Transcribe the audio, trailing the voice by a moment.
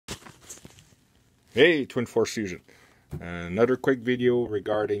Hey, Twin Force Fusion. Another quick video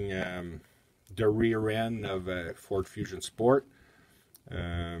regarding the rear end of a Ford Fusion Sport.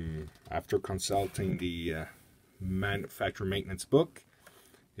 After consulting the manufacturer maintenance book,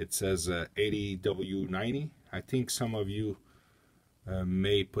 it says 80W90. I think some of you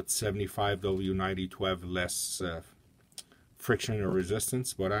may put 75W90 to have less friction or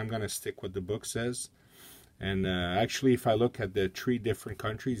resistance, but I'm going to stick what the book says. And actually, if I look at the three different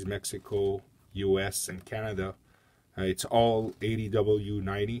countries, Mexico, US, and Canada, it's all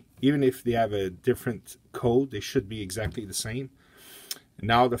 80W90. Even if they have a different code, they should be exactly the same.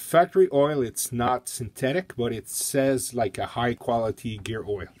 Now, the factory oil, it's not synthetic, but it says like a high-quality gear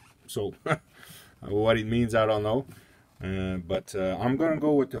oil. So, what it means, I don't know. But I'm going to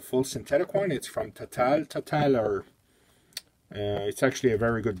go with the full synthetic one. It's from Total. It's actually a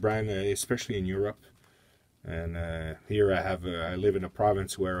very good brand, especially in Europe. And here I live in a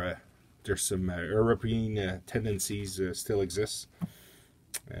province where there's some European tendencies still exist.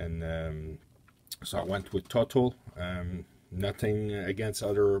 And so I went with Total. Nothing against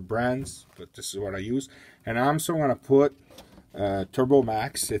other brands, but this is what I use. And I'm also going to put Turbo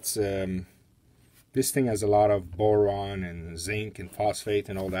Max. It's this thing has a lot of boron and zinc and phosphate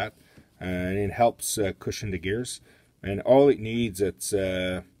and all that, and it helps cushion the gears. And all it needs, it's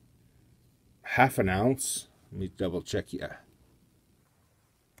half an ounce. Let me double check.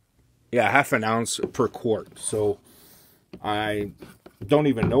 Yeah, half an ounce per quart. So I don't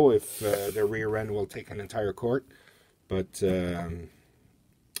even know if the rear end will take an entire quart, but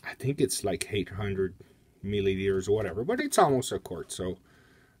I think it's like 800 milliliters or whatever, but it's almost a quart. So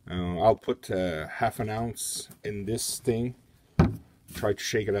I'll put half an ounce in this thing, try to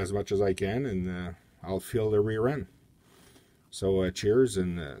shake it as much as I can, and I'll fill the rear end. So cheers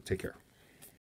and take care.